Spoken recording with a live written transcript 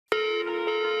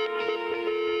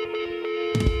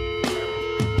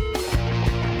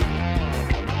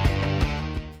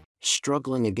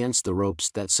struggling against the ropes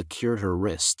that secured her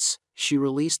wrists, she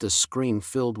released a scream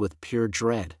filled with pure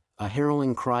dread, a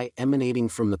harrowing cry emanating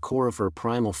from the core of her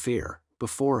primal fear.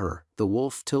 Before her, the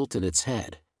wolf tilted its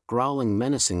head, growling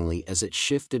menacingly as it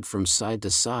shifted from side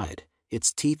to side,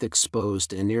 its teeth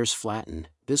exposed and ears flattened.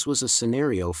 This was a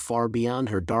scenario far beyond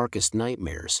her darkest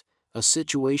nightmares, a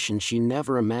situation she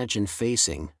never imagined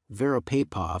facing. Vera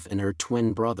Popov and her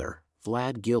twin brother,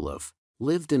 Vlad Gilov,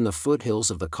 lived in the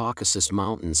foothills of the Caucasus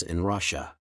Mountains in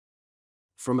Russia.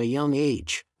 From a young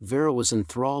age, Vera was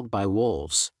enthralled by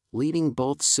wolves, leading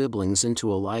both siblings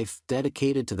into a life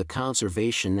dedicated to the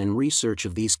conservation and research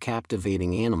of these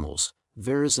captivating animals.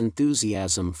 Vera's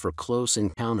enthusiasm for close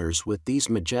encounters with these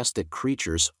majestic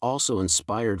creatures also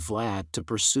inspired Vlad to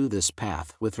pursue this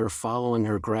path. With her following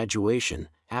her graduation,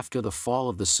 after the fall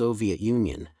of the Soviet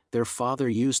Union, their father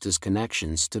used his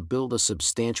connections to build a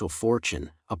substantial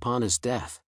fortune. Upon his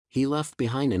death, he left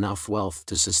behind enough wealth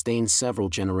to sustain several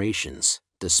generations.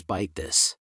 Despite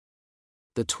this,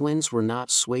 the twins were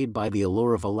not swayed by the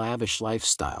allure of a lavish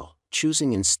lifestyle,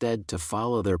 choosing instead to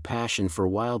follow their passion for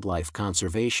wildlife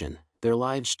conservation. Their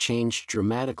lives changed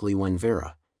dramatically when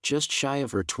Vera, just shy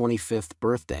of her 25th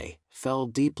birthday, fell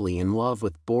deeply in love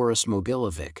with Boris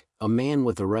Mogilevic, a man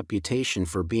with a reputation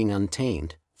for being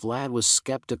untamed. Vlad was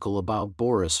skeptical about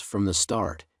Boris from the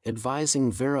start,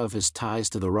 advising Vera of his ties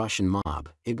to the Russian mob.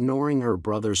 Ignoring her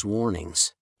brother's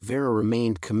warnings, Vera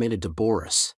remained committed to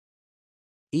Boris.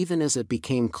 Even as it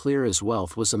became clear his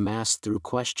wealth was amassed through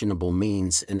questionable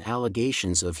means and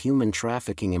allegations of human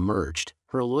trafficking emerged,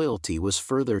 her loyalty was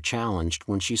further challenged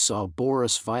when she saw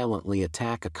Boris violently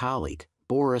attack a colleague.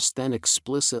 Boris then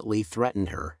explicitly threatened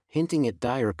her, hinting at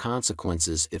dire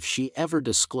consequences if she ever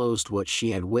disclosed what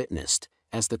she had witnessed.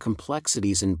 As the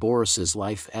complexities in Boris's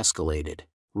life escalated,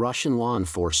 Russian law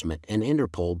enforcement and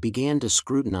Interpol began to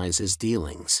scrutinize his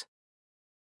dealings,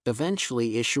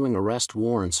 eventually issuing arrest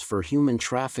warrants for human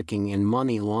trafficking and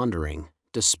money laundering.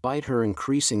 Despite her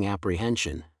increasing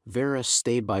apprehension, Vera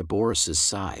stayed by Boris's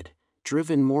side,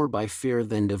 driven more by fear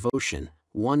than devotion.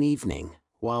 One evening,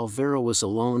 while Vera was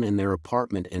alone in their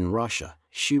apartment in Russia,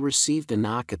 she received a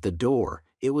knock at the door.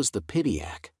 It was the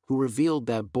Pidyak, who revealed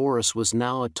that Boris was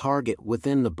now a target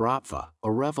within the Bratva,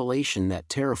 a revelation that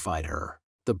terrified her.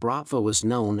 The Bratva was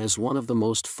known as one of the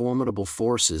most formidable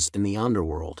forces in the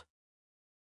underworld,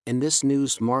 and this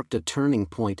news marked a turning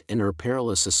point in her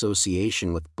perilous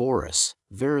association with Boris.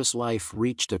 Vera's life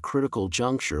reached a critical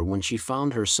juncture when she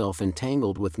found herself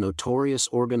entangled with notorious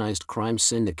organized crime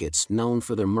syndicates known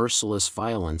for their merciless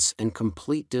violence and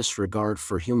complete disregard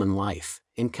for human life.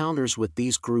 Encounters with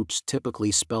these groups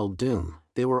typically spelled doom.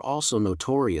 They were also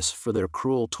notorious for their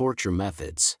cruel torture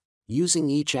methods, using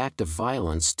each act of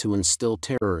violence to instill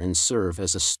terror and serve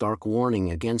as a stark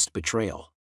warning against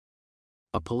betrayal.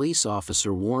 A police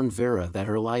officer warned Vera that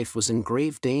her life was in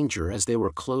grave danger as they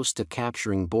were close to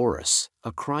capturing Boris,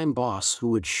 a crime boss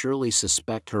who would surely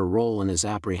suspect her role in his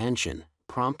apprehension,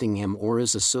 prompting him or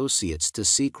his associates to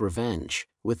seek revenge.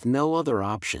 With no other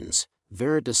options,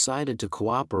 Vera decided to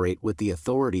cooperate with the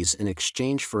authorities in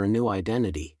exchange for a new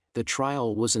identity. The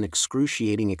trial was an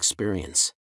excruciating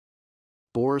experience.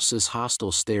 Boris's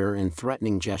hostile stare and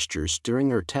threatening gestures during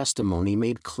her testimony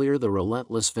made clear the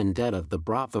relentless vendetta the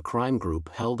Bratva crime group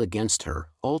held against her.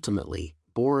 Ultimately,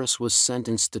 Boris was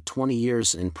sentenced to 20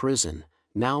 years in prison.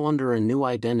 Now under a new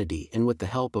identity and with the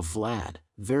help of Vlad,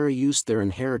 Vera used their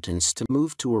inheritance to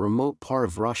move to a remote part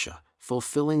of Russia,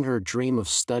 fulfilling her dream of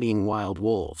studying wild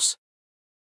wolves.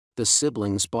 The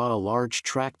siblings bought a large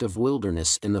tract of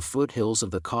wilderness in the foothills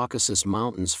of the Caucasus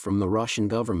Mountains from the Russian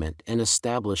government and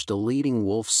established a leading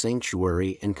wolf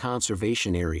sanctuary and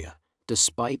conservation area.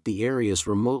 Despite the area's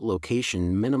remote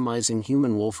location minimizing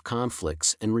human-wolf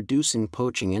conflicts and reducing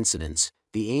poaching incidents,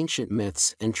 the ancient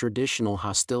myths and traditional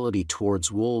hostility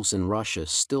towards wolves in Russia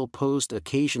still posed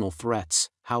occasional threats.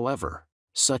 However,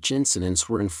 such incidents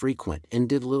were infrequent and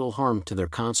did little harm to their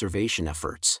conservation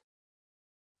efforts.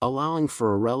 Allowing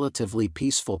for a relatively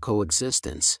peaceful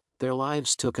coexistence, their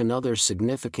lives took another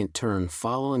significant turn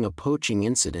following a poaching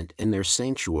incident in their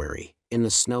sanctuary. In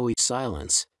the snowy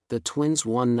silence, the twins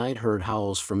one night heard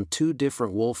howls from two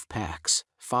different wolf packs,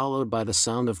 followed by the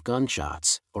sound of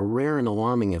gunshots, a rare and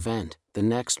alarming event. The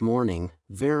next morning,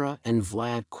 Vera and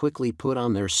Vlad quickly put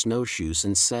on their snowshoes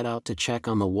and set out to check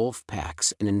on the wolf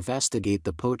packs and investigate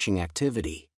the poaching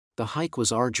activity. The hike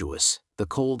was arduous, the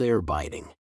cold air biting,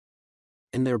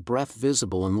 and their breath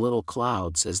visible in little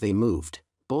clouds as they moved.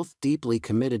 Both deeply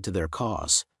committed to their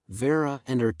cause, Vera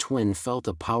and her twin felt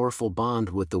a powerful bond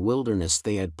with the wilderness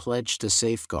they had pledged to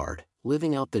safeguard.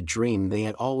 Living out the dream they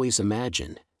had always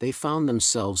imagined, They found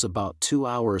themselves about 2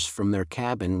 hours from their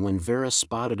cabin when Vera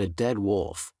spotted a dead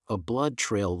wolf. A blood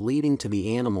trail leading to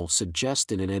the animal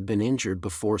suggested it had been injured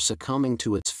before succumbing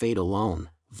to its fate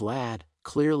alone. Vlad,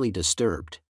 clearly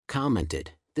disturbed,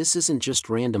 commented, "This isn't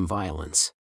just random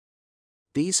violence.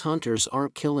 These hunters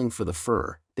aren't killing for the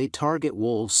fur, they target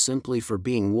wolves simply for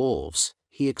being wolves."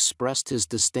 He expressed his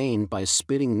disdain by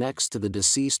spitting next to the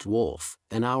deceased wolf.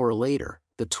 An hour later,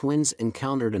 the twins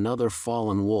encountered another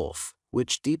fallen wolf,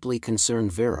 which deeply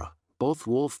concerned Vera. Both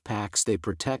wolf packs they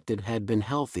protected had been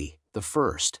healthy. The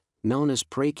first, known as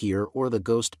Prakier or the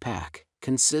Ghost Pack,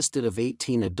 consisted of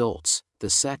 18 adults. The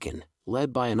second,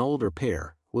 led by an older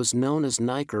pair, was known as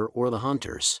Niker or the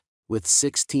Hunters. With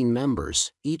 16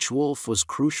 members, each wolf was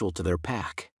crucial to their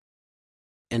pack.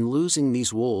 And losing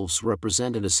these wolves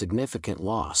represented a significant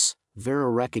loss. Vera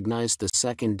recognized the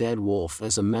second dead wolf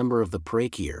as a member of the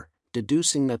Prakier,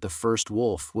 deducing that the first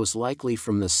wolf was likely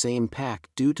from the same pack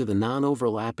due to the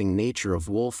non-overlapping nature of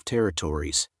wolf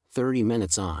territories. 30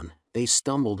 minutes on, they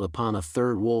stumbled upon a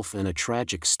third wolf in a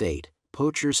tragic state.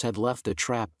 Poachers had left a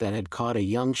trap that had caught a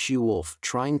young she-wolf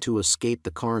trying to escape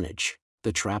the carnage.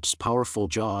 The trap's powerful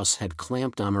jaws had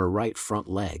clamped on her right front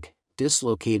leg,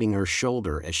 dislocating her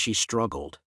shoulder as she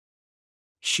struggled.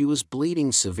 She was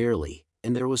bleeding severely,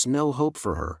 and there was no hope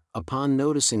for her. Upon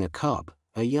noticing a cub,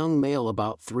 a young male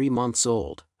about 3 months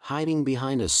old, hiding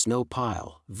behind a snow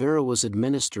pile, Vera was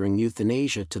administering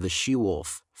euthanasia to the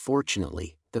she-wolf.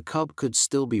 Fortunately, the cub could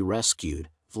still be rescued.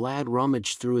 Vlad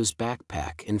rummaged through his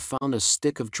backpack and found a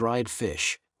stick of dried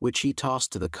fish, which he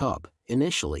tossed to the cub.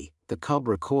 Initially, the cub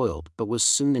recoiled but was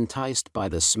soon enticed by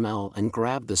the smell and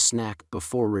grabbed the snack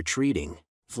before retreating.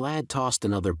 Vlad tossed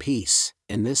another piece,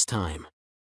 and this time,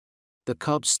 the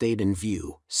cub stayed in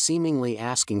view, seemingly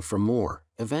asking for more.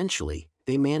 Eventually,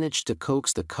 they managed to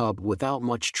coax the cub without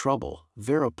much trouble.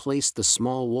 Vera placed the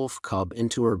small wolf cub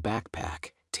into her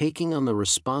backpack, taking on the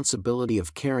responsibility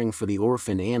of caring for the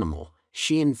orphan animal.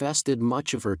 She invested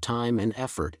much of her time and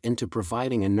effort into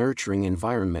providing a nurturing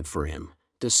environment for him.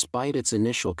 Despite its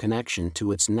initial connection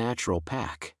to its natural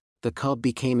pack, the cub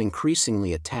became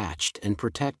increasingly attached and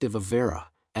protective of Vera.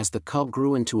 As the cub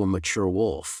grew into a mature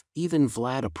wolf, even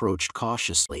Vlad approached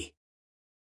cautiously.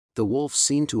 The wolf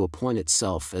seemed to appoint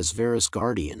itself as Vera's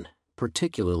guardian,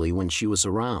 particularly when she was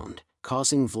around,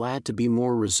 causing Vlad to be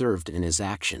more reserved in his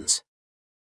actions.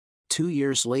 2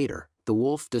 years later, the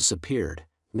wolf disappeared.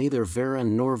 Neither Vera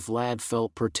nor Vlad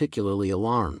felt particularly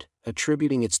alarmed,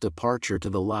 attributing its departure to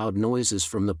the loud noises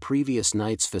from the previous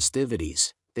night's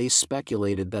festivities. They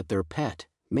speculated that their pet,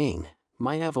 Ming,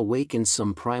 might have awakened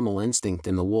some primal instinct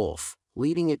in the wolf,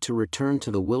 leading it to return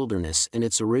to the wilderness in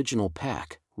its original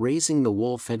pack. Raising the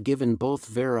wolf had given both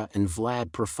Vera and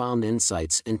Vlad profound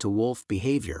insights into wolf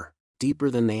behavior, deeper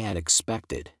than they had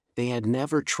expected. They had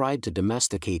never tried to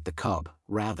domesticate the cub,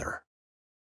 rather,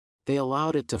 they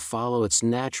allowed it to follow its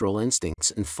natural instincts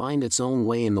and find its own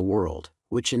way in the world,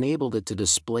 which enabled it to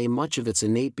display much of its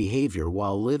innate behavior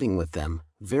while living with them.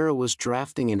 Vera was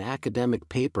drafting an academic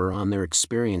paper on their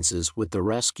experiences with the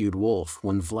rescued wolf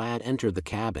when Vlad entered the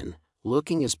cabin,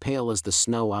 looking as pale as the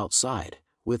snow outside,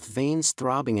 with veins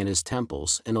throbbing at his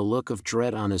temples and a look of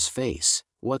dread on his face.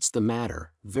 "What's the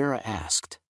matter?" Vera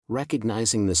asked,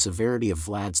 recognizing the severity of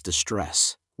Vlad's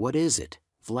distress. "What is it?"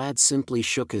 Vlad simply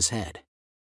shook his head,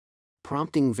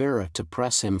 prompting Vera to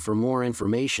press him for more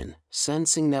information.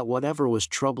 Sensing that whatever was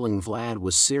troubling Vlad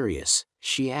was serious,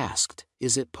 she asked,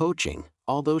 "Is it poaching?"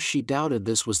 Although she doubted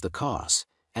this was the cause,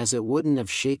 as it wouldn't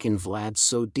have shaken Vlad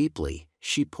so deeply,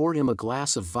 she poured him a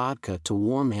glass of vodka to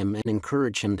warm him and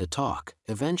encourage him to talk.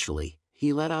 Eventually,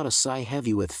 he let out a sigh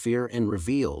heavy with fear and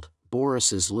revealed,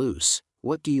 "Boris is loose."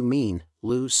 "What do you mean,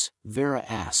 loose?" Vera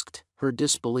asked, her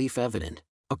disbelief evident.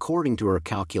 According to her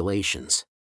calculations,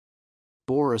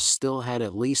 Boris still had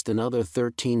at least another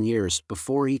 13 years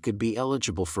before he could be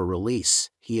eligible for release.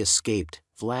 "He escaped,"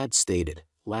 Vlad stated.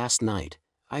 "Last night,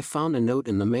 I found a note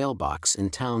in the mailbox in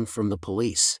town from the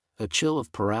police." A chill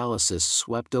of paralysis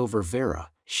swept over Vera.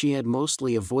 She had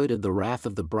mostly avoided the wrath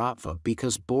of the Bratva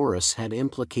because Boris had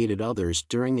implicated others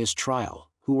during his trial,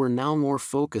 who were now more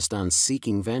focused on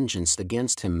seeking vengeance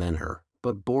against him than her.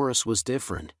 But Boris was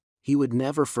different. He would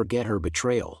never forget her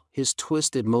betrayal. His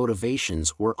twisted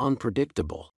motivations were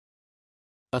unpredictable.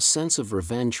 A sense of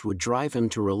revenge would drive him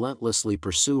to relentlessly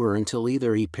pursue her until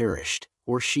either he perished,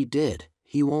 or she did.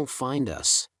 "He won't find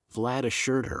us," Vlad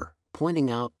assured her, pointing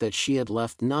out that she had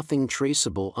left nothing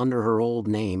traceable under her old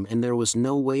name and there was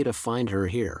no way to find her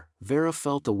here. Vera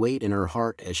felt a weight in her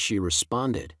heart as she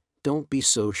responded, "Don't be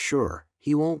so sure.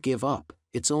 He won't give up.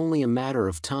 It's only a matter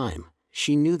of time."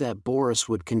 She knew that Boris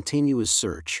would continue his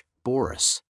search.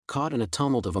 Boris, caught in a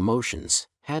tumult of emotions,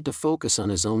 had to focus on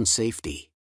his own safety,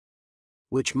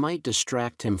 which might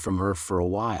distract him from her for a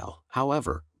while.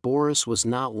 However, Boris was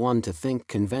not one to think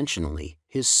conventionally.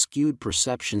 His skewed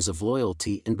perceptions of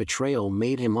loyalty and betrayal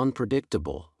made him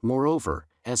unpredictable. Moreover,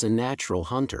 as a natural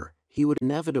hunter, he would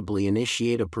inevitably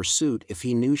initiate a pursuit if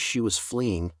he knew she was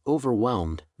fleeing.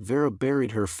 Overwhelmed, Vera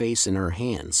buried her face in her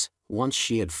hands. Once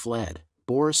she had fled,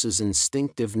 Boris's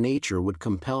instinctive nature would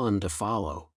compel him to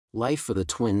follow. Life for the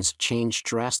twins changed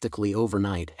drastically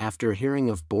overnight after hearing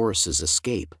of Boris's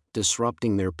escape,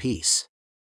 disrupting their peace.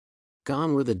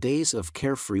 Gone were the days of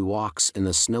carefree walks in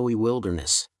the snowy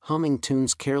wilderness, humming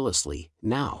tunes carelessly.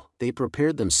 Now, they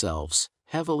prepared themselves,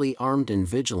 heavily armed and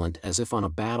vigilant as if on a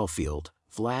battlefield.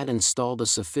 Vlad installed a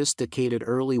sophisticated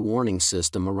early warning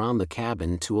system around the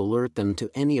cabin to alert them to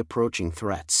any approaching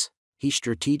threats. He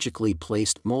strategically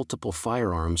placed multiple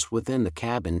firearms within the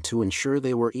cabin to ensure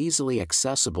they were easily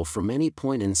accessible from any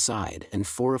point inside, and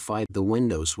fortified the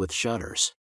windows with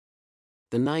shutters.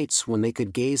 The nights when they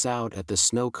could gaze out at the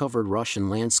snow-covered Russian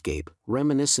landscape,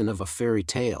 reminiscent of a fairy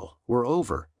tale, were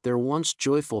over. Their once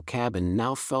joyful cabin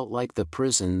now felt like the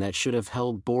prison that should have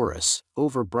held Boris.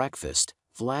 Over breakfast,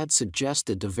 Vlad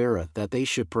suggested to Vera that they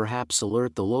should perhaps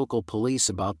alert the local police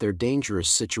about their dangerous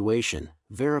situation.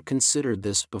 Vera considered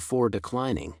this before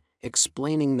declining,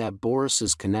 explaining that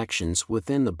Boris's connections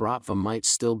within the Bratva might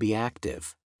still be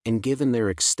active, and given their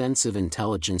extensive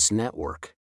intelligence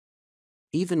network,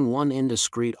 even one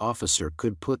indiscreet officer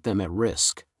could put them at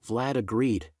risk. Vlad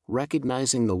agreed,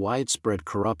 recognizing the widespread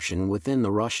corruption within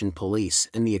the Russian police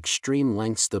and the extreme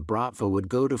lengths the Bratva would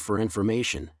go to for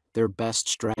information. Their best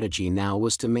strategy now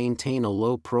was to maintain a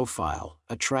low profile,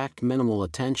 attract minimal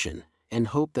attention, and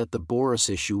hope that the Boris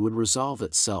issue would resolve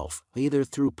itself, either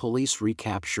through police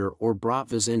recapture or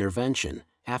Bratva's intervention.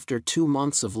 After 2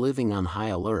 months of living on high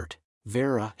alert,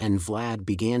 Vera and Vlad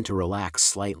began to relax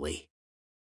slightly,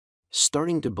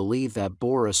 starting to believe that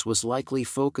Boris was likely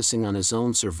focusing on his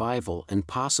own survival and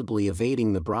possibly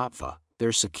evading the Bratva.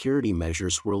 Their security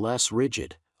measures were less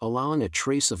rigid, allowing a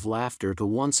trace of laughter to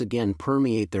once again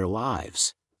permeate their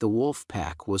lives. The wolf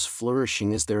pack was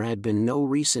flourishing as there had been no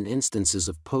recent instances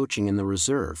of poaching in the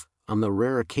reserve. On the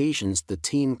rare occasions the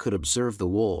team could observe the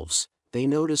wolves, they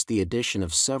noticed the addition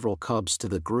of several cubs to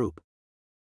the group.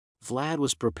 Vlad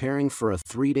was preparing for a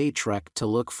 3-day trek to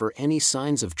look for any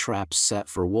signs of traps set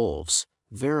for wolves.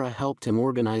 Vera helped him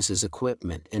organize his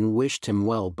equipment and wished him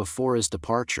well before his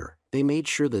departure. They made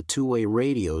sure the two-way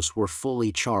radios were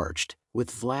fully charged,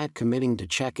 with Vlad committing to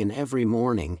check in every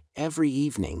morning, every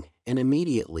evening, and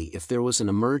immediately if there was an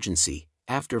emergency.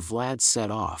 After Vlad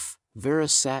set off, Vera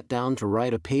sat down to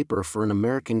write a paper for an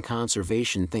American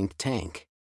conservation think tank.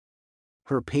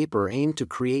 Her paper aimed to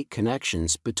create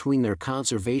connections between their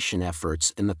conservation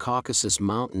efforts in the Caucasus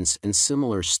Mountains and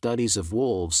similar studies of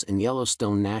wolves in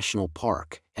Yellowstone National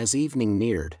Park. As evening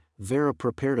neared, Vera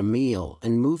prepared a meal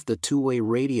and moved the two-way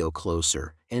radio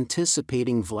closer,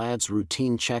 anticipating Vlad's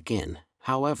routine check-in.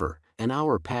 However, an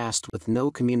hour passed with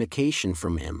no communication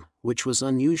from him, which was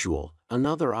unusual.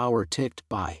 Another hour ticked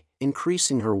by,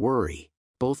 increasing her worry.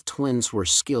 Both twins were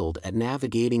skilled at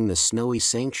navigating the snowy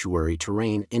sanctuary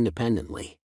terrain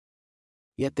independently,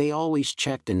 yet they always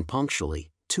checked in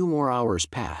punctually. 2 more hours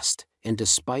passed, and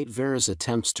despite Vera's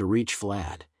attempts to reach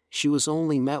Vlad, she was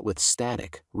only met with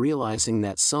static. Realizing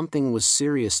that something was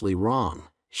seriously wrong,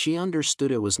 she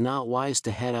understood it was not wise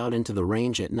to head out into the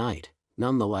range at night.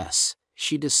 Nonetheless,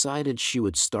 she decided she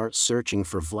would start searching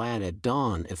for Vlad at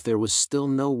dawn if there was still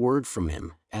no word from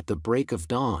him. At the break of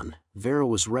dawn, Vera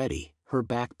was ready, her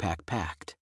backpack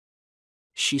packed.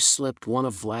 She slipped one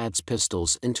of Vlad's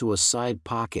pistols into a side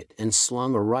pocket and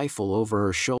slung a rifle over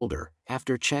her shoulder.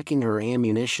 After checking her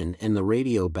ammunition and the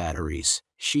radio batteries,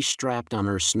 she strapped on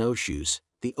her snowshoes.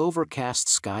 The overcast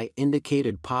sky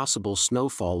indicated possible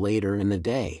snowfall later in the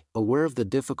day. Aware of the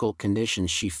difficult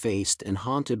conditions she faced and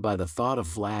haunted by the thought of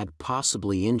Vlad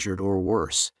possibly injured or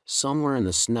worse, somewhere in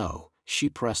the snow, she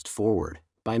pressed forward.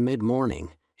 By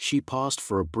mid-morning, she paused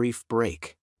for a brief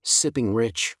break, sipping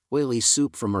rich, oily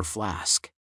soup from her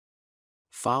flask.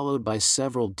 Followed by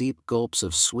several deep gulps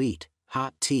of sweet,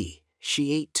 hot tea,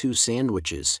 she ate 2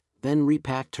 sandwiches, then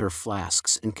repacked her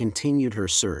flasks and continued her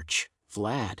search.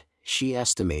 Vlad, she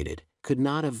estimated, could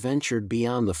not have ventured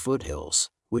beyond the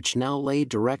foothills, which now lay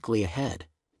directly ahead,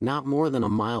 not more than a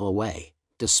mile away.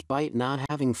 Despite not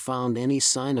having found any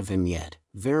sign of him yet,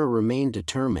 Vera remained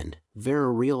determined. Vera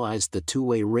realized the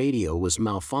two-way radio was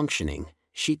malfunctioning,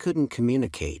 she couldn't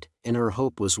communicate, and her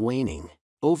hope was waning.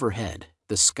 Overhead,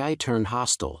 the sky turned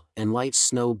hostile, and light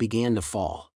snow began to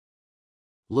fall.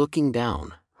 Looking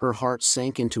down, her heart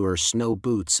sank into her snow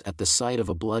boots at the sight of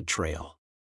a blood trail.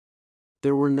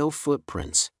 There were no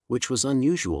footprints, which was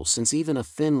unusual since even a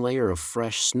thin layer of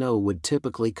fresh snow would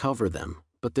typically cover them,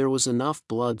 but there was enough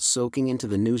blood soaking into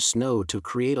the new snow to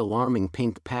create alarming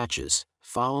pink patches.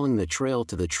 Following the trail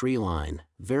to the tree line,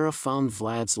 Vera found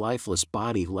Vlad's lifeless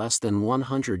body less than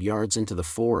 100 yards into the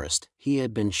forest. He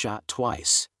had been shot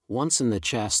twice, once in the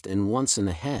chest and once in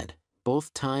the head,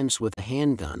 both times with a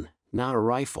handgun, not a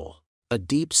rifle. A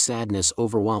deep sadness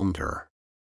overwhelmed her,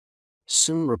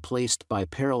 soon replaced by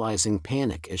paralyzing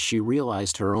panic as she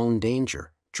realized her own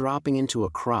danger. Dropping into a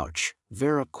crouch,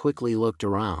 Vera quickly looked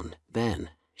around. Then,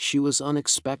 she was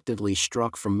unexpectedly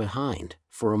struck from behind.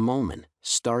 For a moment,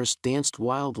 stars danced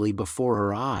wildly before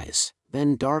her eyes,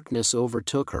 then darkness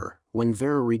overtook her. When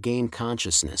Vera regained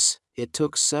consciousness, it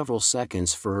took several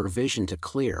seconds for her vision to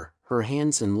clear. Her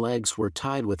hands and legs were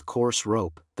tied with coarse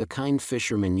rope, the kind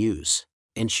fishermen use,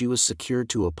 and she was secured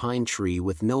to a pine tree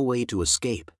with no way to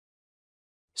escape.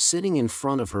 Sitting in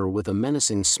front of her with a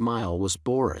menacing smile was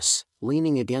Boris,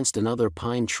 leaning against another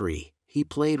pine tree. He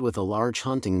played with a large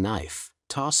hunting knife,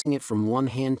 tossing it from one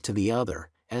hand to the other.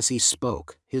 As he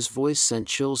spoke, his voice sent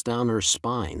chills down her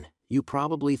spine. "You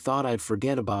probably thought I'd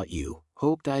forget about you,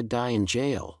 hoped I'd die in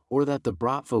jail, or that the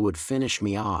Bratva would finish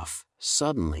me off."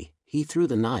 Suddenly, he threw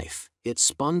the knife. It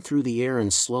spun through the air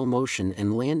in slow motion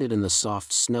and landed in the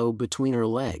soft snow between her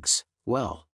legs.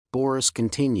 "Well," Boris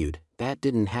continued, "that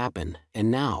didn't happen, and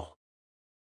now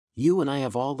you and I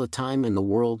have all the time in the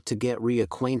world to get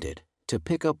reacquainted, to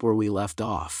pick up where we left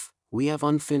off. We have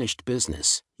unfinished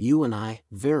business, you and I."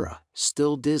 Vera,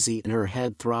 still dizzy and her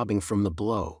head throbbing from the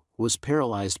blow, was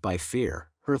paralyzed by fear.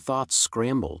 Her thoughts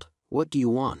scrambled. "What do you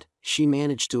want?" she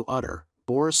managed to utter.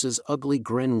 Boris's ugly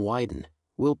grin widened.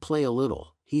 "We'll play a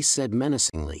little," he said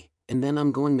menacingly, "and then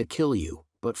I'm going to kill you,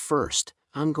 but first,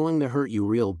 I'm going to hurt you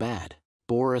real bad."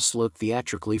 Boris looked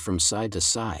theatrically from side to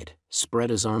side, spread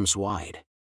his arms wide,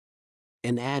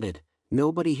 and added,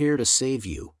 "Nobody here to save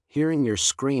you." Hearing your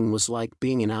scream was like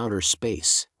being in outer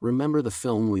space. "Remember the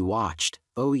film we watched?"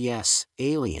 "Oh yes,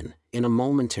 Alien." In a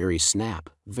momentary snap,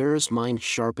 Vera's mind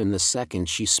sharpened the second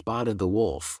she spotted the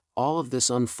wolf. All of this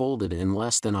unfolded in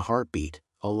less than a heartbeat.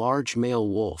 A large male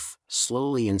wolf,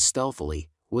 slowly and stealthily,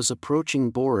 was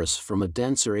approaching Boris from a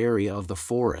denser area of the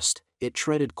forest. It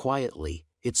treaded quietly,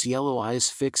 its yellow eyes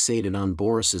fixated on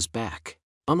Boris's back,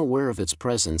 unaware of its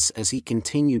presence as he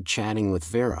continued chatting with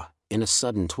Vera. In a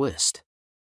sudden twist,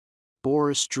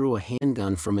 Boris drew a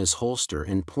handgun from his holster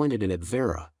and pointed it at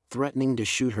Vera, threatening to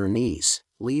shoot her knees,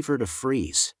 leave her to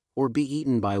freeze, or be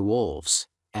eaten by wolves.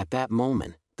 At that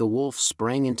moment, the wolf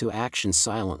sprang into action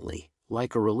silently,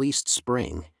 like a released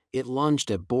spring. It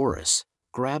lunged at Boris,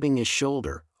 grabbing his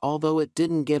shoulder. Although it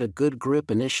didn't get a good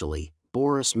grip initially,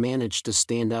 Boris managed to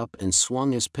stand up and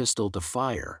swung his pistol to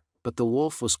fire, but the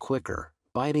wolf was quicker,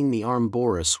 biting the arm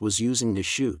Boris was using to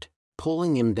shoot.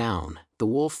 Pulling him down, the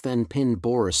wolf then pinned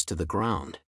Boris to the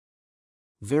ground.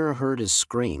 Vera heard his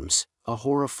screams, a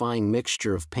horrifying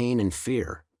mixture of pain and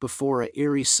fear, before an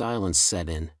eerie silence set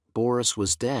in. Boris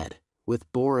was dead.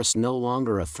 With Boris no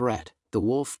longer a threat, the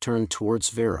wolf turned towards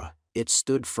Vera. It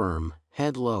stood firm,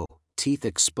 head low, teeth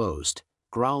exposed,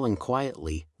 growling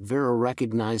quietly. Vera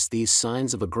recognized these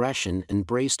signs of aggression and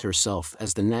braced herself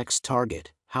as the next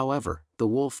target. However, the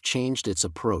wolf changed its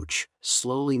approach,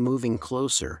 slowly moving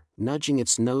closer, nudging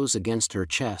its nose against her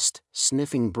chest,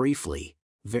 sniffing briefly.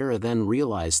 Vera then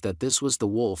realized that this was the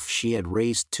wolf she had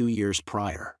raised 2 years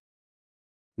prior.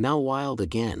 Now wild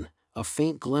again, a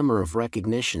faint glimmer of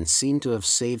recognition seemed to have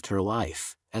saved her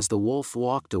life. As the wolf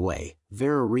walked away,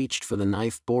 Vera reached for the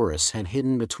knife Boris had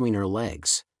hidden between her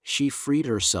legs. She freed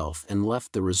herself and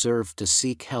left the reserve to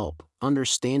seek help,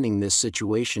 understanding this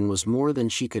situation was more than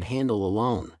she could handle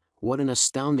alone. What an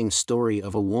astounding story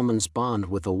of a woman's bond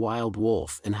with a wild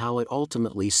wolf and how it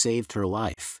ultimately saved her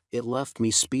life. It left me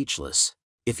speechless.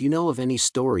 If you know of any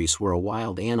stories where a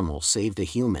wild animal saved a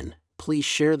human, please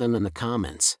share them in the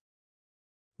comments.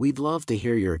 We'd love to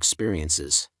hear your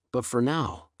experiences, but for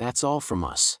now, that's all from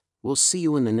us. We'll see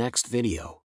you in the next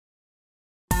video.